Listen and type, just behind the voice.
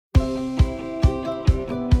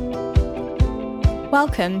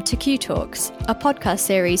Welcome to CUTalks, a podcast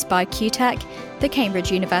series by CUTech, the Cambridge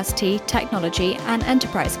University Technology and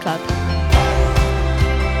Enterprise Club.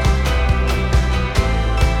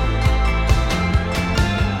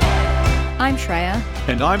 I'm Shreya.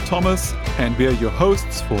 And I'm Thomas, and we are your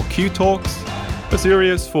hosts for CUTalks, a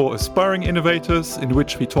series for aspiring innovators in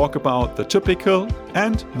which we talk about the typical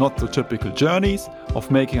and not so typical journeys of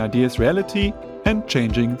making ideas reality and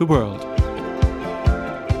changing the world.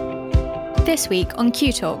 This week on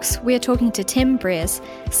CUTalks, we are talking to Tim Brears,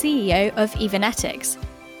 CEO of Evonetix.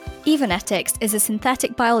 Evonetix is a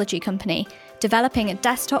synthetic biology company developing a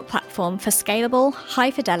desktop platform for scalable,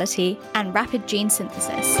 high-fidelity, and rapid gene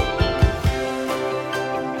synthesis.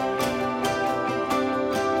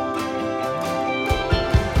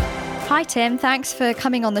 Hi Tim, thanks for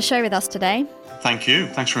coming on the show with us today. Thank you.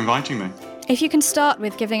 Thanks for inviting me. If you can start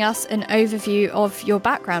with giving us an overview of your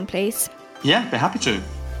background, please. Yeah, be happy to.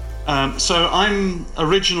 So I'm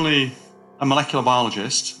originally a molecular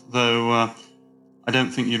biologist, though I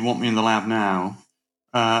don't think you'd want me in the lab now.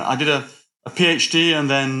 I did a PhD and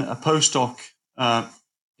then a postdoc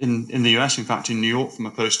in the US, in fact, in New York from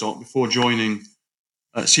a postdoc before joining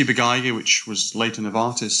Ciba-Geigy, which was later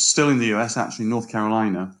Novartis, still in the US, actually North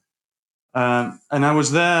Carolina. And I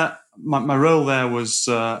was there, my role there was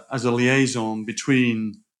as a liaison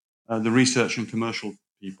between the research and commercial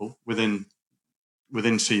people within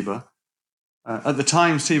Ciba. At the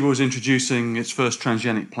time, Ciba was introducing its first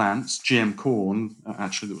transgenic plants, GM corn,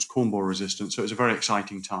 actually, that was corn borer resistant, so it was a very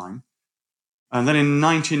exciting time. And then in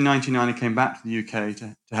 1999, I came back to the UK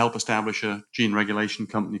to help establish a gene regulation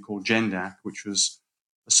company called GenDAC, which was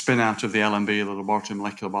a spin-out of the LMB, the Laboratory of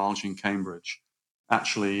Molecular Biology in Cambridge,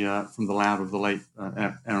 actually from the lab of the late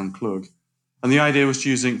Aaron Klug. And the idea was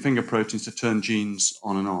using finger proteins to turn genes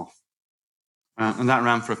on and off. And that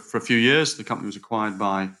ran for a few years. The company was acquired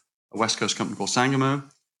by a West Coast company called Sangamo.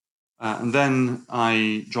 And then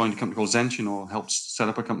I joined a company called Zentian, or helped set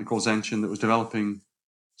up a company called Zentian that was developing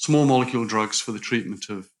small molecule drugs for the treatment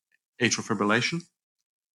of atrial fibrillation,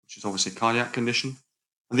 which is obviously a cardiac condition.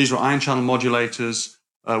 And these were ion channel modulators,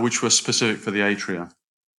 which were specific for the atria.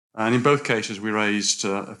 And in both cases, we raised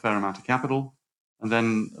a fair amount of capital. And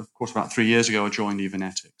then, of course, about 3 years ago, I joined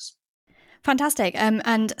Evonetix. Fantastic.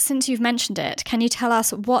 And since you've mentioned it, can you tell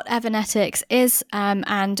us what Evonetix is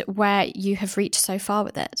and where you have reached so far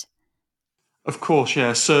with it? Of course,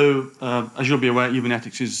 yeah. So, as you'll be aware,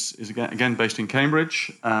 Evonetix is again based in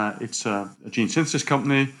Cambridge. It's a gene synthesis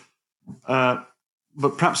company. But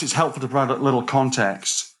perhaps it's helpful to provide a little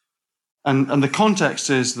context. And the context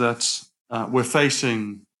is that we're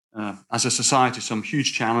facing, as a society, some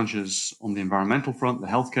huge challenges on the environmental front, the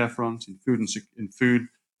healthcare front, in food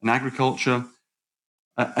and agriculture.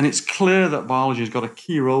 And it's clear that biology has got a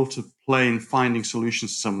key role to play in finding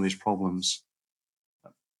solutions to some of these problems.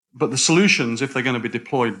 But the solutions, if they're going to be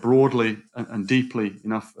deployed broadly and deeply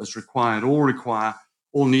enough as required,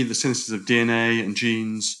 all need the synthesis of DNA and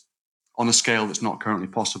genes on a scale that's not currently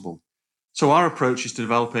possible. So our approach is to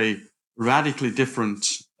develop a radically different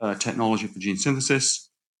technology for gene synthesis.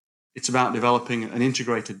 It's about developing an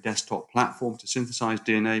integrated desktop platform to synthesize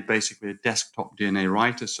DNA, basically a desktop DNA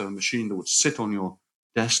writer, so a machine that would sit on your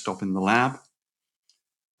desktop in the lab.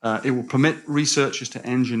 It will permit researchers to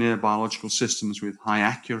engineer biological systems with high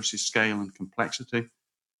accuracy, scale, and complexity,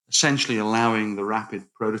 essentially allowing the rapid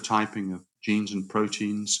prototyping of genes and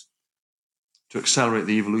proteins to accelerate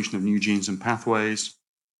the evolution of new genes and pathways.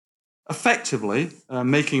 Effectively,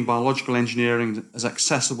 making biological engineering as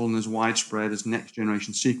accessible and as widespread as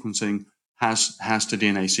next-generation sequencing has to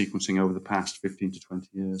DNA sequencing over the past 15 to 20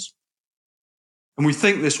 years. And we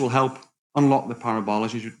think this will help unlock the power of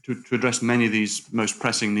biology to address many of these most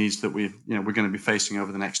pressing needs that we're going to be facing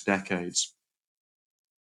over the next decades.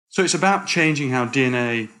 So it's about changing how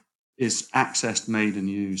DNA is accessed, made, and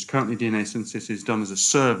used. Currently, DNA synthesis is done as a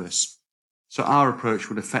service. So our approach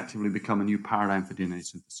would effectively become a new paradigm for DNA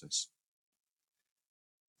synthesis.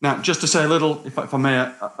 Now, just to say a little, if I may,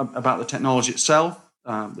 about the technology itself.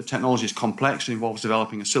 The technology is complex. It involves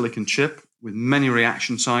developing a silicon chip with many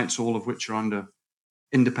reaction sites, all of which are under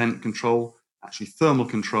independent control, actually thermal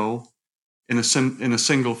control, in a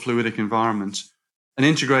single fluidic environment, and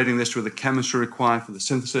integrating this with the chemistry required for the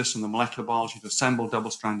synthesis and the molecular biology to assemble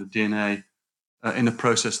double-stranded DNA in a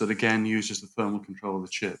process that, again, uses the thermal control of the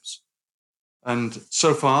chips. And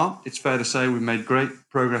so far, it's fair to say we've made great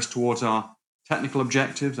progress towards our technical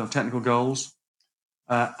objectives, our technical goals.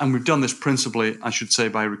 And we've done this principally, I should say,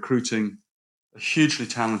 by recruiting a hugely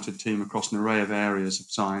talented team across an array of areas of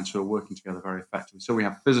science who are working together very effectively. So we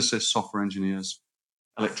have physicists, software engineers,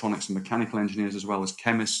 electronics and mechanical engineers, as well as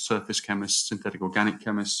chemists, surface chemists, synthetic organic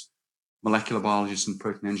chemists, molecular biologists and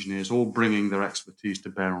protein engineers, all bringing their expertise to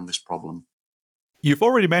bear on this problem. You've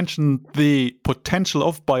already mentioned the potential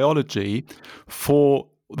of biology. For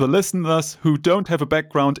the listeners who don't have a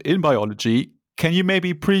background in biology, can you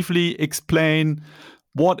maybe briefly explain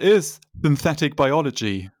what is synthetic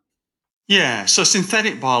biology? Yeah, so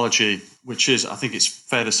synthetic biology, which is, I think it's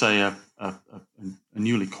fair to say, a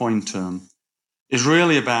newly coined term, is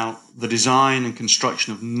really about the design and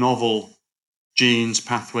construction of novel genes,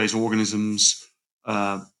 pathways, organisms,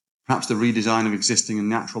 perhaps the redesign of existing and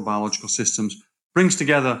natural biological systems, brings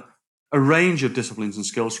together a range of disciplines and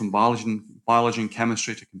skills from biology and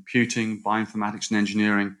chemistry to computing, bioinformatics and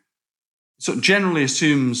engineering. So it generally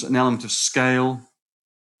assumes an element of scale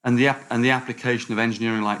and the application of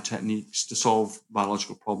engineering-like techniques to solve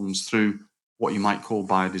biological problems through what you might call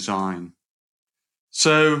biodesign.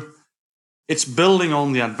 So it's building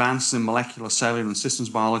on the advances in molecular, cellular, and systems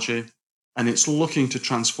biology, and it's looking to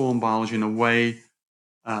transform biology in a way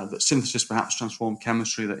that synthesis perhaps transformed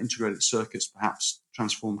chemistry, that integrated circuits perhaps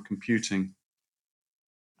transformed computing.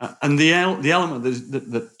 And the element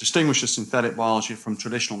that distinguishes synthetic biology from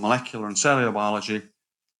traditional molecular and cellular biology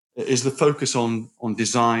is the focus on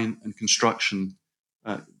design and construction,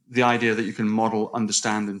 the idea that you can model,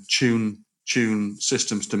 understand, and tune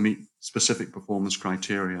systems to meet specific performance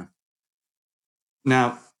criteria.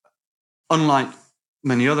 Now, unlike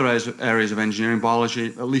many other areas of engineering, biology,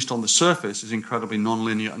 at least on the surface, is incredibly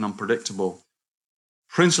nonlinear and unpredictable,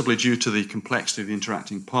 principally due to the complexity of the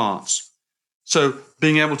interacting parts. So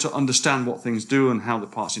being able to understand what things do and how the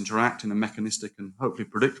parts interact in a mechanistic and hopefully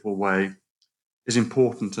predictable way is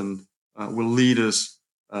important and will lead us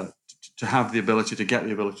to have the ability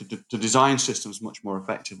to design systems much more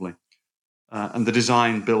effectively. And the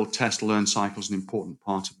design, build, test, learn cycle is an important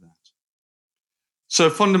part of that. So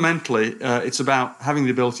fundamentally, it's about having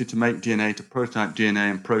the ability to make DNA, to prototype DNA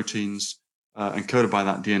and proteins encoded by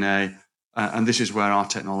that DNA. And this is where our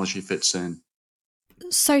technology fits in.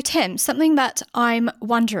 So, Tim, something that I'm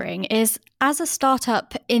wondering is, as a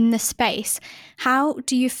startup in the space, how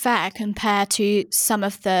do you fare compared to some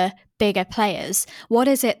of the bigger players? What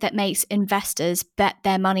is it that makes investors bet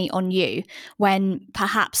their money on you when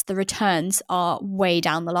perhaps the returns are way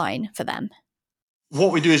down the line for them?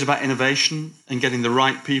 What we do is about innovation and getting the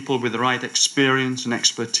right people with the right experience and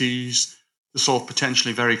expertise to solve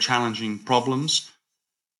potentially very challenging problems.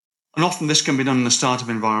 And often this can be done in a startup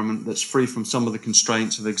environment that's free from some of the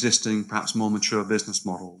constraints of existing, perhaps more mature business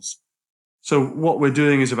models. So what we're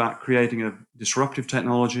doing is about creating a disruptive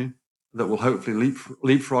technology that will hopefully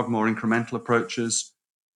leapfrog more incremental approaches.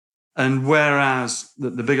 And whereas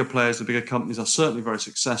the bigger players, the bigger companies are certainly very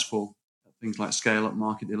successful at things like scale up,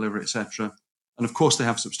 market delivery, etc. And of course, they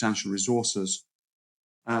have substantial resources.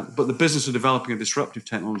 But the business of developing a disruptive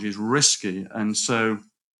technology is risky. And so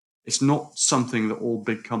it's not something that all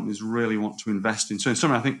big companies really want to invest in. So in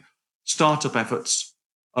summary, I think startup efforts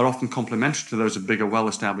are often complementary to those of bigger,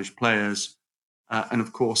 well-established players. And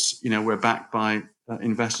of course, we're backed by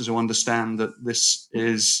investors who understand that this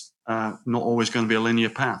is not always going to be a linear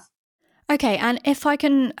path. Okay, and if I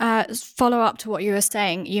can follow up to what you were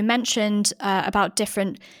saying, you mentioned about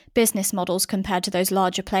different business models compared to those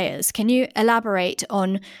larger players. Can you elaborate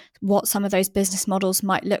on what some of those business models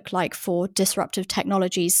might look like for disruptive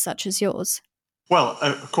technologies such as yours? Well,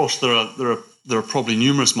 of course, there are probably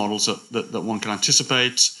numerous models that one can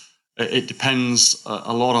anticipate. It depends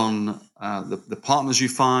a lot on the partners you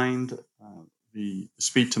find, the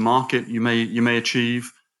speed to market you may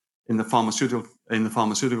achieve in the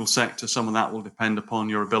pharmaceutical sector. Some of that will depend upon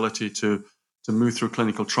your ability to move through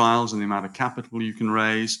clinical trials and the amount of capital you can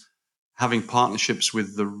raise, having partnerships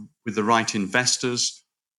with the right investors.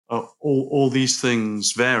 All these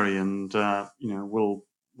things vary, and you'll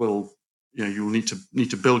need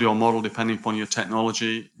to build your model depending upon your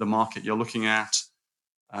technology, the market you're looking at,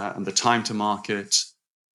 and the time to market,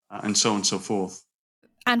 and so on and so forth.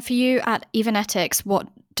 And for you at Evonetix, what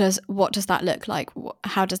does that look like?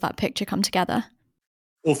 How does that picture come together?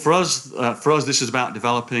 Well, for us, this is about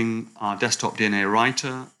developing our desktop DNA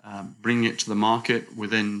writer, bringing it to the market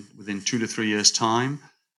within 2 to 3 years' time,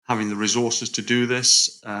 having the resources to do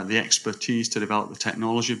this, the expertise to develop the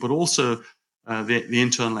technology, but also the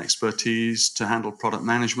internal expertise to handle product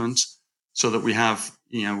management, so that we have,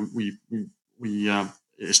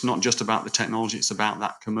 it's not just about the technology; it's about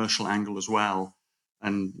that commercial angle as well,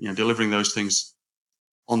 and delivering those things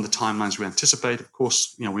on the timelines we anticipate. Of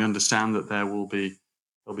course, we understand that there'll be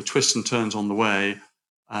twists and turns on the way,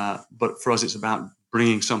 but for us, it's about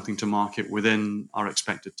bringing something to market within our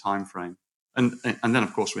expected time frame. And then,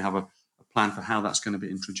 of course, we have a plan for how that's going to be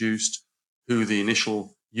introduced, who the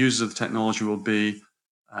initial users of the technology will be,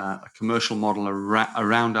 a commercial model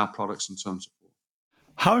around our products and so on and so forth.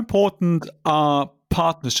 How important are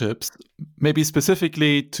partnerships, maybe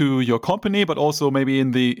specifically to your company, but also maybe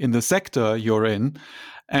in the sector you're in?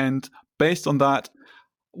 And based on that,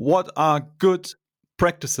 what are good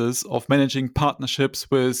practices of managing partnerships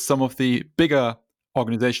with some of the bigger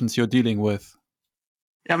organizations you're dealing with?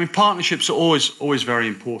 Yeah, I mean, partnerships are always very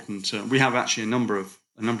important. We have actually a number of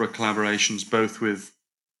collaborations, both with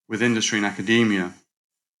industry and academia,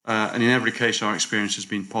 and in every case, our experience has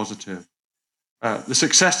been positive. The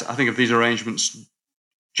success, I think, of these arrangements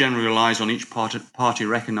generally relies on each party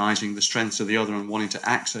recognizing the strengths of the other and wanting to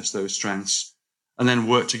access those strengths, and then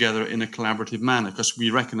work together in a collaborative manner. Because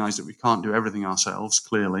we recognize that we can't do everything ourselves.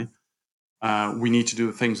 Clearly, we need to do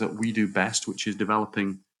the things that we do best, which is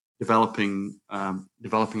developing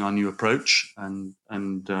our new approach and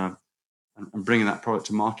bringing that product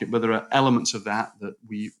to market. But there are elements of that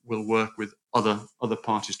we will work with other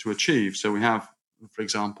parties to achieve. So we have, for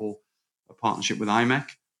example, a partnership with IMEC,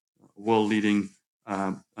 a world-leading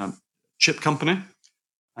chip company,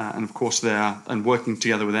 and of course and working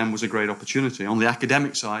together with them was a great opportunity. On the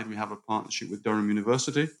academic side, we have a partnership with Durham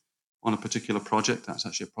University on a particular project. That's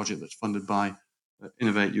actually a project that's funded by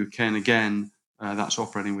Innovate UK, and again, that's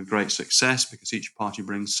operating with great success because each party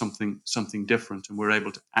brings something different, and we're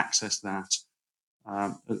able to access that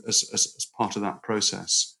as part of that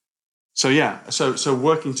process. So so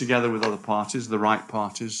working together with other parties, the right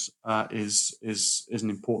parties, is an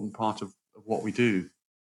important part of what we do.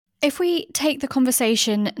 If we take the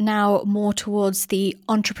conversation now more towards the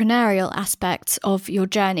entrepreneurial aspects of your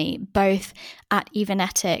journey, both at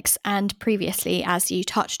Evonetix and previously, as you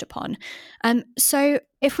touched upon. So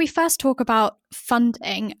if we first talk about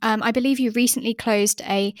funding, I believe you recently closed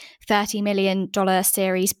a $30 million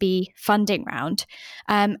Series B funding round.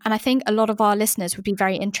 And I think a lot of our listeners would be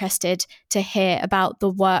very interested to hear about the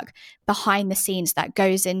work behind the scenes that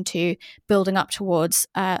goes into building up towards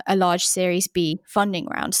a large Series B funding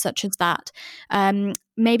round such as that.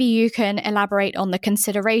 Maybe you can elaborate on the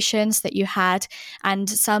considerations that you had and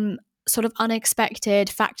some sort of unexpected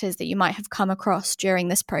factors that you might have come across during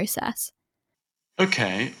this process.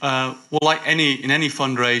 Okay. Well, like in any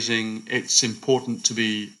fundraising, it's important to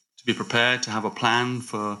be prepared, to have a plan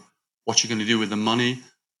for what you're going to do with the money,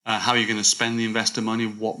 how you're going to spend the investor money,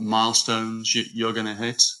 what milestones you're going to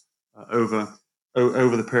hit over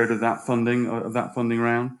the period of that funding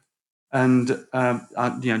round. And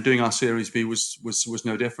doing our Series B was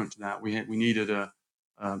no different to that. We needed a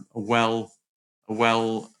well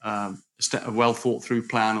thought through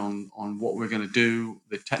plan on what we're going to do,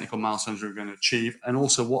 the technical milestones we're going to achieve, and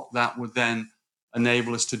also what that would then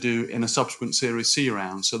enable us to do in a subsequent Series C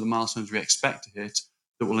round. So the milestones we expect to hit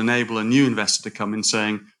that will enable a new investor to come in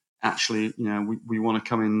saying, actually, we want to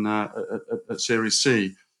come in at Series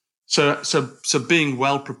C. So being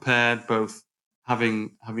well prepared, both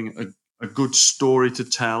having a good story to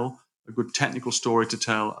tell, a good technical story to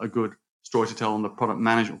tell, a good story to tell on the product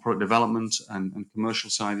management, product development, and commercial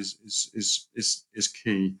side is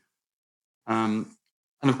key. And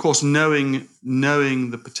of course, knowing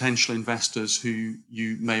the potential investors who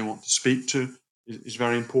you may want to speak to is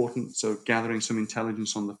very important. So gathering some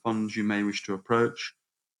intelligence on the funds you may wish to approach,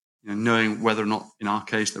 knowing whether or not, in our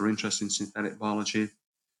case, they're interested in synthetic biology.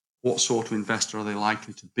 What sort of investor are they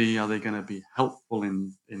likely to be? Are they going to be helpful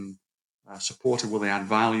in supportive? Will they add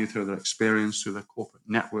value through their experience, through their corporate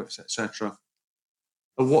networks, etc.?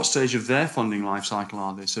 At what stage of their funding life cycle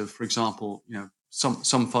are they? So, for example,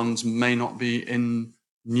 some funds may not be in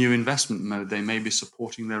new investment mode. They may be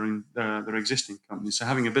supporting their existing companies. So,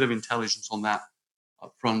 having a bit of intelligence on that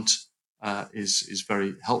up front is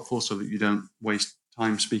very helpful, so that you don't waste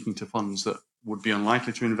time speaking to funds that would be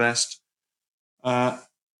unlikely to invest.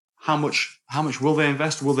 How much will they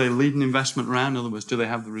invest? Will they lead an investment round? In other words, do they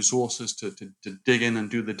have the resources to dig in and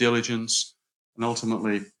do the diligence and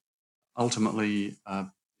ultimately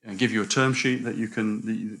give you a term sheet that you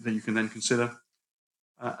can then consider?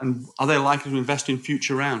 And are they likely to invest in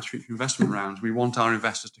future investment rounds? We want our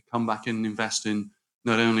investors to come back in and invest in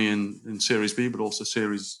not only in Series B but also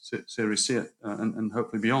Series C and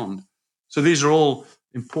hopefully beyond. So these are all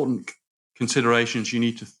important considerations you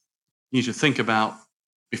need to think about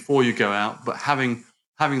before you go out, but having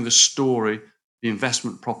the story, the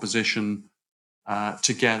investment proposition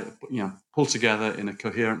together, pulled together in a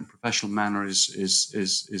coherent and professional manner is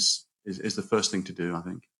the first thing to do, I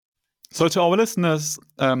think. So to our listeners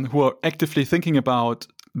who are actively thinking about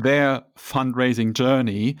their fundraising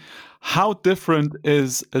journey, how different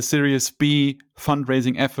is a Series B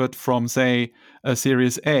fundraising effort from, say, a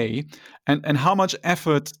Series A? And how much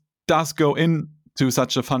effort does go into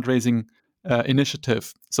such a fundraising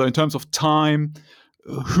initiative. So in terms of time,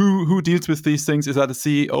 who deals with these things? Is that a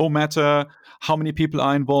CEO matter? How many people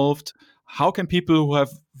are involved? How can people who have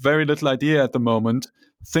very little idea at the moment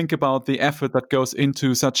think about the effort that goes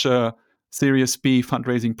into such a Series B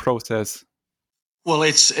fundraising process? Well,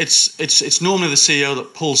 it's normally the CEO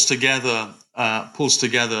that pulls together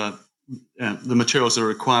the materials that are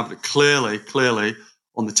required. But clearly,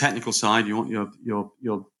 on the technical side, you want your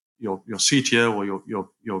CTO or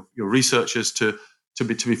your researchers to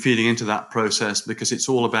be feeding into that process, because it's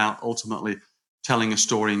all about ultimately telling a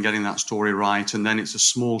story and getting that story right. And then it's a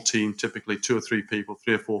small team, typically 2 or 3 people,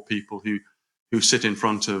 3 or 4 people who sit in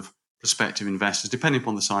front of prospective investors, depending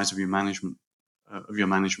upon the size of your management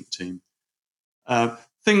team. How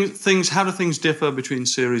do things differ between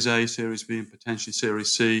Series A, Series B, and potentially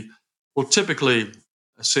Series C? Well, typically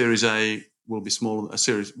a Series A will be smaller than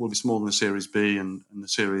the Series B, and the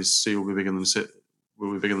Series C will be bigger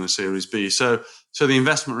than the Series B. So the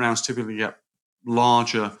investment rounds typically get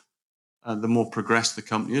larger the more progressed the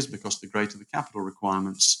company is, because the greater the capital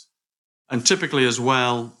requirements. And typically as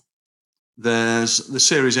well, the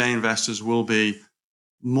Series A investors will be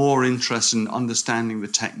more interested in understanding the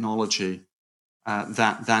technology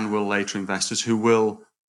than will later investors, who will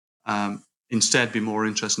instead be more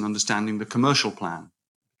interested in understanding the commercial plan,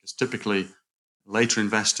 because typically later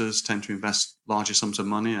investors tend to invest larger sums of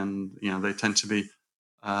money, and they tend to be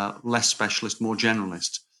less specialist, more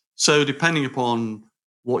generalist. So depending upon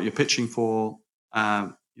what you're pitching for,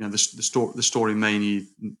 the story may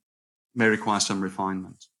require some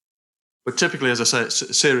refinement. But typically, as I say,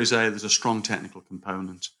 Series A, there's a strong technical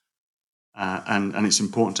component. And it's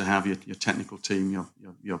important to have your technical team,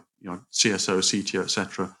 your CSO, CTO,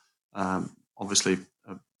 etc. Obviously,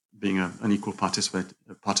 being an equal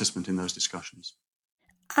participant in those discussions.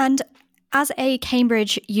 And as a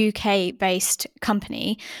Cambridge UK-based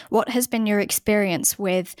company, what has been your experience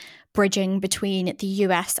with bridging between the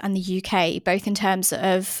US and the UK, both in terms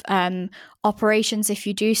of operations, if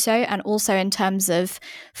you do so, and also in terms of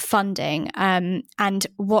funding? And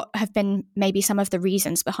what have been maybe some of the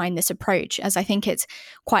reasons behind this approach? As I think it's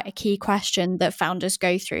quite a key question that founders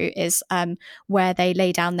go through, is where they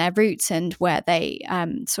lay down their roots and where they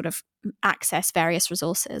sort of access various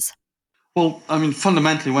resources. Well, I mean,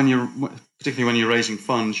 fundamentally, particularly when you're raising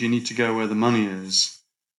funds, you need to go where the money is.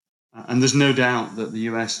 And there's no doubt that the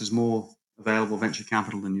US has more available venture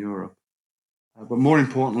capital than Europe. But more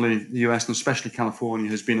importantly, the US, and especially California,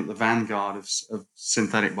 has been at the vanguard of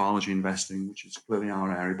synthetic biology investing, which is clearly our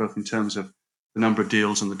area, both in terms of the number of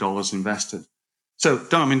deals and the dollars invested. So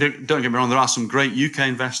don't get me wrong, there are some great UK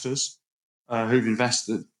investors who've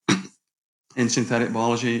invested in synthetic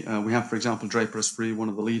biology. We have, for example, Draper Free, one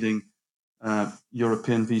of the leading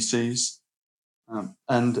European VCs.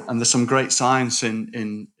 And there's some great science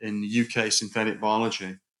in UK synthetic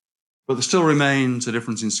biology, but there still remains a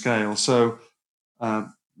difference in scale. So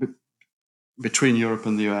between Europe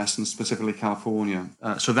and the US, and specifically California.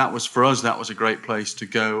 So that was, for us, that was a great place to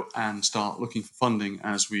go and start looking for funding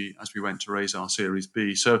as we went to raise our Series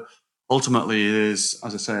B. So ultimately, it is,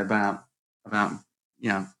 as I say, about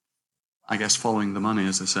I guess following the money,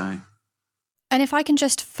 as I say. And if I can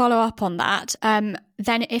just follow up on that,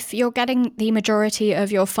 then if you're getting the majority of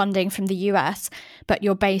your funding from the US, but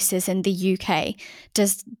your base is in the UK,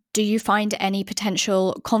 do you find any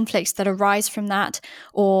potential conflicts that arise from that?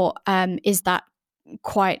 Or is that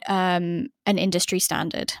quite an industry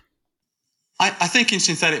standard? I think in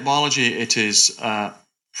synthetic biology, it is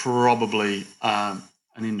probably an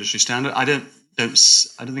industry standard. I don't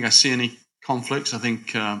think I see any conflicts. I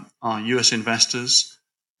think our US investors,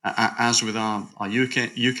 as with our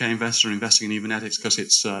UK investor, investing in Evonetix because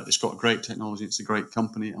it's got great technology, it's a great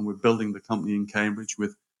company, and we're building the company in Cambridge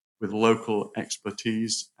with local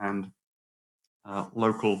expertise and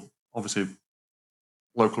local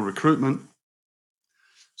recruitment.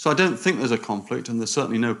 So I don't think there's a conflict, and there's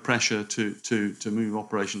certainly no pressure to move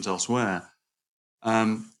operations elsewhere.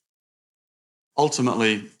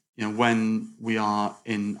 Ultimately, when we are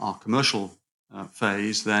in our commercial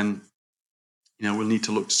phase, then we'll need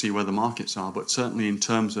to look to see where the markets are. But certainly, in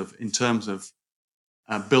terms of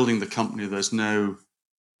building the company, there's no.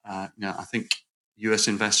 I think US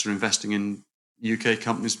investors are investing in UK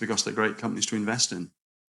companies because they're great companies to invest in.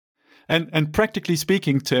 And practically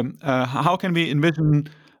speaking, Tim, how can we envision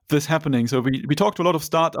this happening? So we talked to a lot of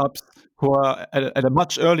startups who are at a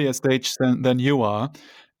much earlier stage than you are.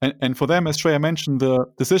 And for them, as Shreya mentioned, the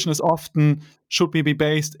decision is often, should we be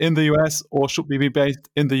based in the US or should we be based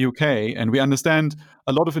in the UK? And we understand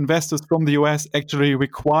a lot of investors from the US actually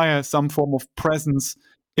require some form of presence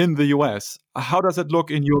in the US. How does it look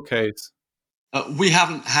in your case? We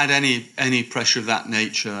haven't had any pressure of that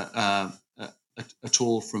nature at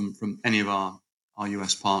all from any of our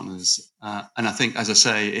US partners. And I think, as I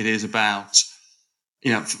say, it is about,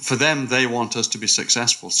 for them, they want us to be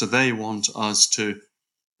successful. So they want us to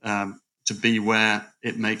be where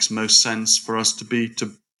it makes most sense for us to be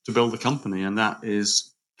to build a company. And that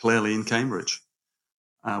is clearly in Cambridge.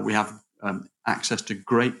 We have access to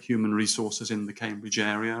great human resources in the Cambridge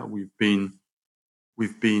area. We've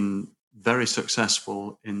been very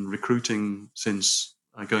successful in recruiting since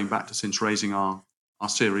raising our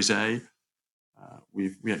Series A.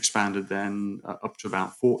 We expanded then up to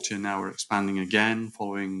about 40, and now we're expanding again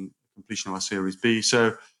following completion of our Series B.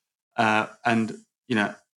 So,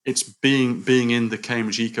 it's being in the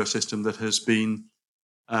Cambridge ecosystem that has been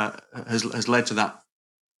has led to that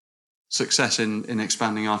success in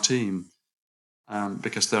expanding our team,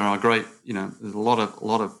 because there are great, there's a lot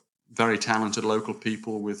of very talented local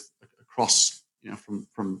people with across,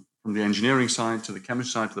 from the engineering side to the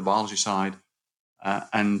chemistry side to the biology side,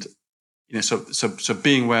 and so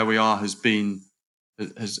being where we are has been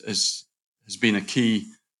a key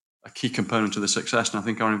component of the success, and I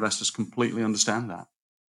think our investors completely understand that.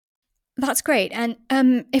 That's great. And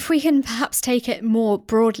if we can perhaps take it more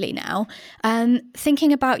broadly now,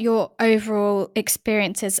 thinking about your overall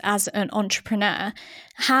experiences as an entrepreneur,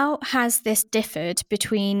 how has this differed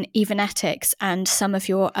between Evonetix and some of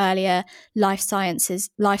your earlier life science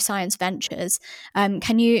ventures?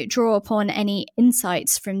 Can you draw upon any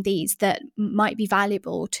insights from these that might be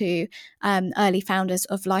valuable to early founders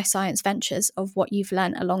of life science ventures, of what you've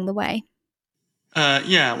learned along the way?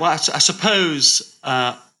 Well, I suppose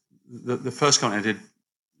the first company I did,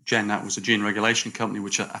 that was a gene regulation company,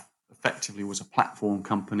 which effectively was a platform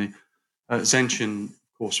company. Zentian,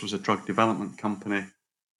 of course, was a drug development company.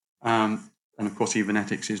 And of course,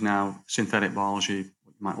 Evonetix is now synthetic biology,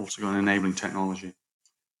 you might also go on enabling technology.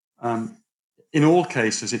 In all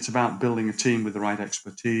cases, it's about building a team with the right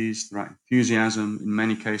expertise, the right enthusiasm, in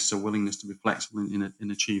many cases, a willingness to be flexible in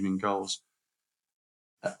achieving goals.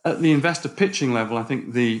 At the investor pitching level, I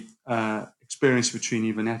think the experience between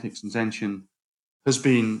Evonetix and Zentian has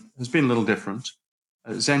been a little different.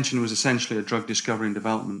 Zentian was essentially a drug discovery and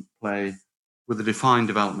development play with a defined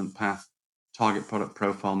development path, target product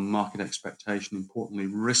profile, market expectation, importantly,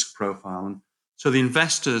 risk profile. And so the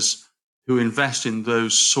investors who invest in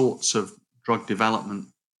those sorts of drug development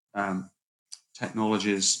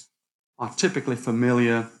technologies are typically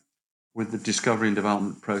familiar with the discovery and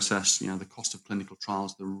development process, the cost of clinical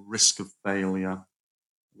trials, the risk of failure,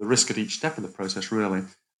 the risk at each step of the process, really,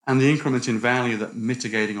 and the increment in value that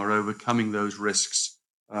mitigating or overcoming those risks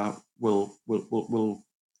will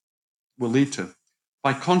lead to.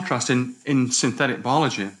 By contrast, in synthetic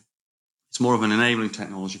biology, it's more of an enabling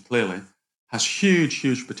technology, clearly, has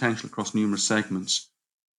huge potential across numerous segments,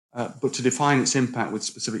 but to define its impact with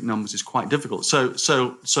specific numbers is quite difficult.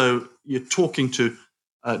 So you're talking to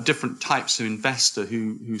different types of investor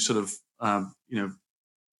who sort of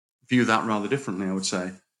view that rather differently, I would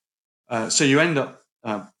say. So you end up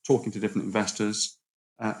talking to different investors,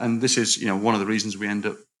 and this is one of the reasons we end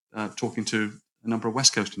up talking to a number of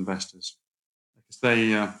West Coast investors, because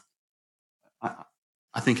they,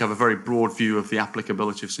 I think, have a very broad view of the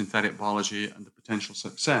applicability of synthetic biology and the potential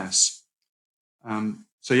success. I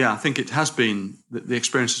think it has been the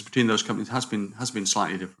experiences between those companies has been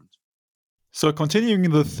slightly different. So continuing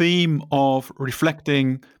the theme of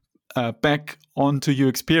reflecting back onto your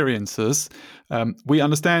experiences, we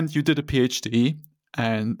understand you did a PhD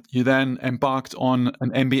and you then embarked on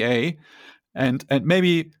an MBA, and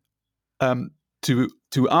maybe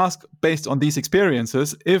to ask, based on these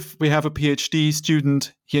experiences, if we have a PhD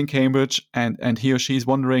student here in Cambridge and he or she is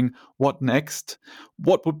wondering what next,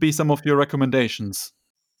 what would be some of your recommendations?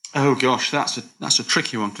 Oh gosh, that's a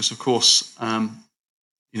tricky one, because of course, I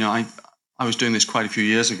was doing this quite a few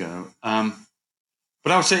years ago.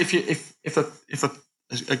 But I would say if a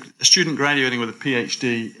student graduating with a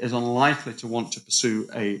PhD is unlikely to want to pursue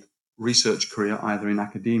a research career either in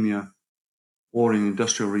academia or in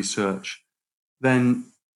industrial research, then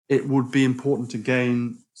it would be important to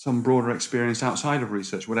gain some broader experience outside of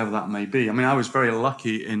research, whatever that may be. I mean, I was very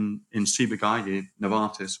lucky in Ciba-Geigy,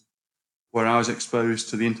 Novartis, where I was exposed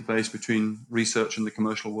to the interface between research and the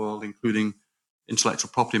commercial world, including intellectual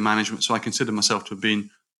property management. So I consider myself to have been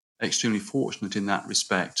extremely fortunate in that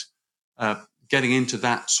respect. Getting into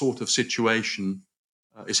that sort of situation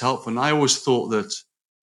is helpful. And I always thought that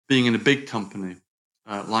being in a big company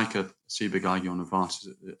like a Ciba-Geigy or Novartis,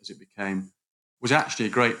 as it became, was actually a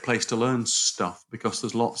great place to learn stuff, because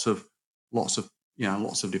there's lots of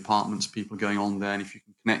departments, people going on there, and if you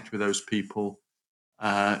can connect with those people,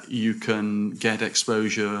 You can get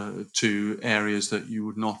exposure to areas that you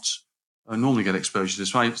would not normally get exposure to.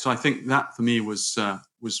 So I think that for me was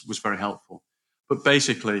very helpful. But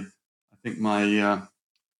basically, I think my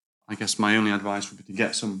only advice would be to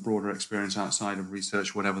get some broader experience outside of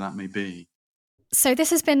research, whatever that may be. So this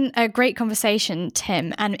has been a great conversation,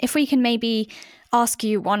 Tim. And if we can maybe ask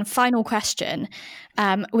you one final question,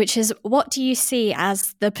 which is, what do you see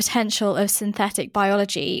as the potential of synthetic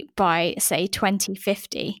biology by, say,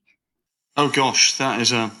 2050? Oh gosh, that is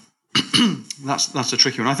that's a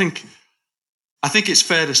tricky one. I think it's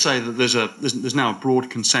fair to say that there's now a broad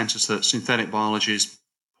consensus that synthetic biology is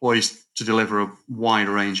poised to deliver a wide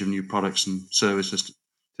range of new products and services to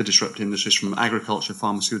disrupt industries from agriculture,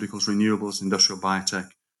 pharmaceuticals, renewables, industrial biotech.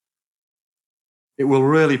 It will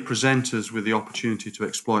really present us with the opportunity to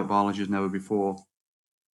exploit biology as never before.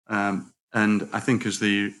 And I think, as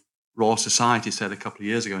the Royal Society said a couple of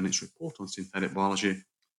years ago in its report on synthetic biology,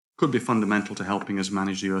 could be fundamental to helping us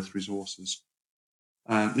manage the Earth's resources.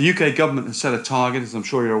 The UK government has set a target, as I'm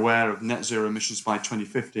sure you're aware, of net zero emissions by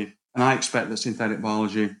 2050. And I expect that synthetic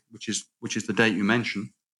biology, which is the date you mentioned,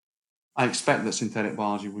 I expect that synthetic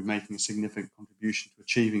biology will be making a significant contribution to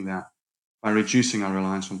achieving that by reducing our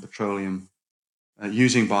reliance on petroleum,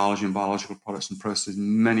 using biology and biological products and processes,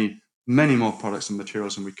 many more products and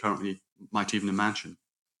materials than we currently might even imagine.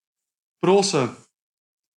 But also,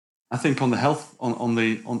 I think on the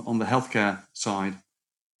healthcare side,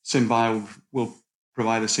 SynBio will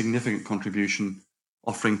provide a significant contribution,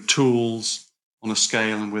 offering tools on a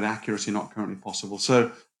scale and with accuracy not currently possible.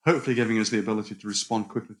 So hopefully giving us the ability to respond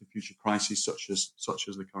quickly to future crises such as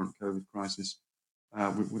the current COVID crisis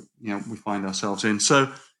we find ourselves in.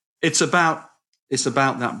 So it's about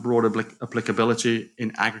that broad applicability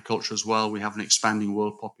in agriculture as well. We have an expanding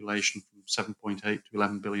world population from 7.8 to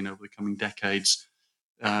 11 billion over the coming decades.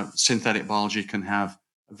 Synthetic biology can have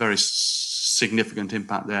a very significant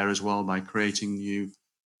impact there as well by creating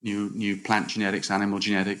new plant genetics, animal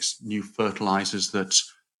genetics, new fertilizers that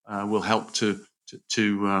will help to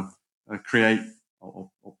create or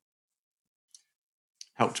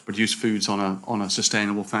help to produce foods on a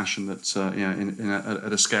sustainable fashion that's at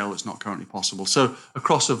a scale that's not currently possible. So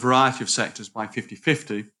across a variety of sectors by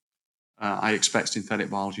 2050, I expect synthetic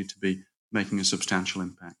biology to be making a substantial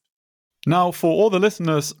impact. Now, for all the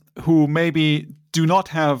listeners who maybe do not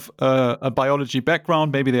have a biology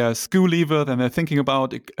background, maybe they are a school leaver, then they're thinking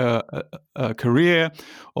about a career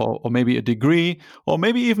or maybe a degree, or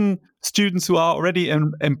maybe even students who are already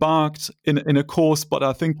embarked in a course but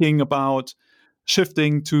are thinking about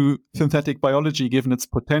shifting to synthetic biology given its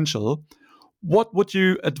potential. What would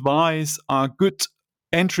you advise are good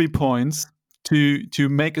entry points to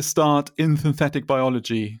make a start in synthetic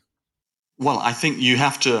biology? Well, I think you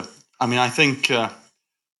have to. I think there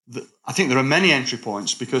are many entry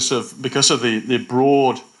points because of the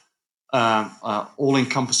broad,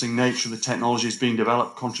 all-encompassing nature of the technologies being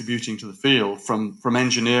developed, contributing to the field, from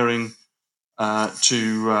engineering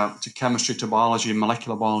to chemistry to biology and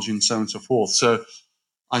molecular biology and so on and so forth. So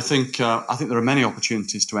I think there are many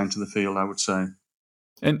opportunities to enter the field, I would say.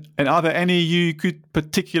 And are there any you could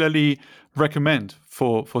particularly recommend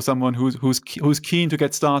for someone who's keen to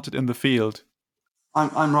get started in the field?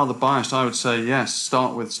 I'm rather biased. I would say yes.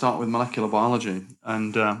 Start with molecular biology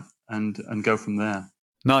and go from there.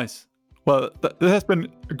 Nice. Well, this has been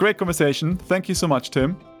a great conversation. Thank you so much,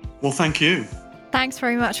 Tim. Well, thank you. Thanks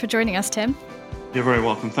very much for joining us, Tim. You're very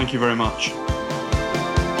welcome. Thank you very much.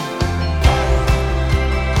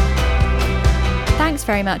 Thanks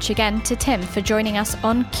very much again to Tim for joining us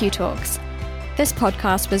on CUTalks. This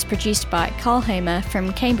podcast was produced by Carl Homer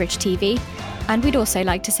from Cambridge TV, and we'd also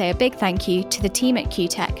like to say a big thank you to the team at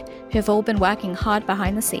CUTech, who have all been working hard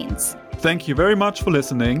behind the scenes. Thank you very much for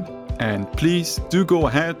listening, and please do go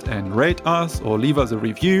ahead and rate us or leave us a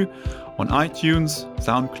review on iTunes,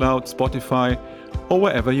 SoundCloud, Spotify, or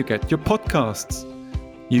wherever you get your podcasts.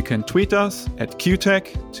 You can tweet us at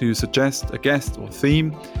CUTech to suggest a guest or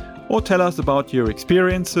theme, or tell us about your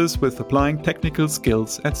experiences with applying technical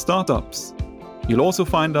skills at startups. You'll also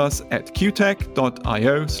find us at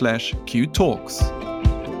cutech.io/CUTalks.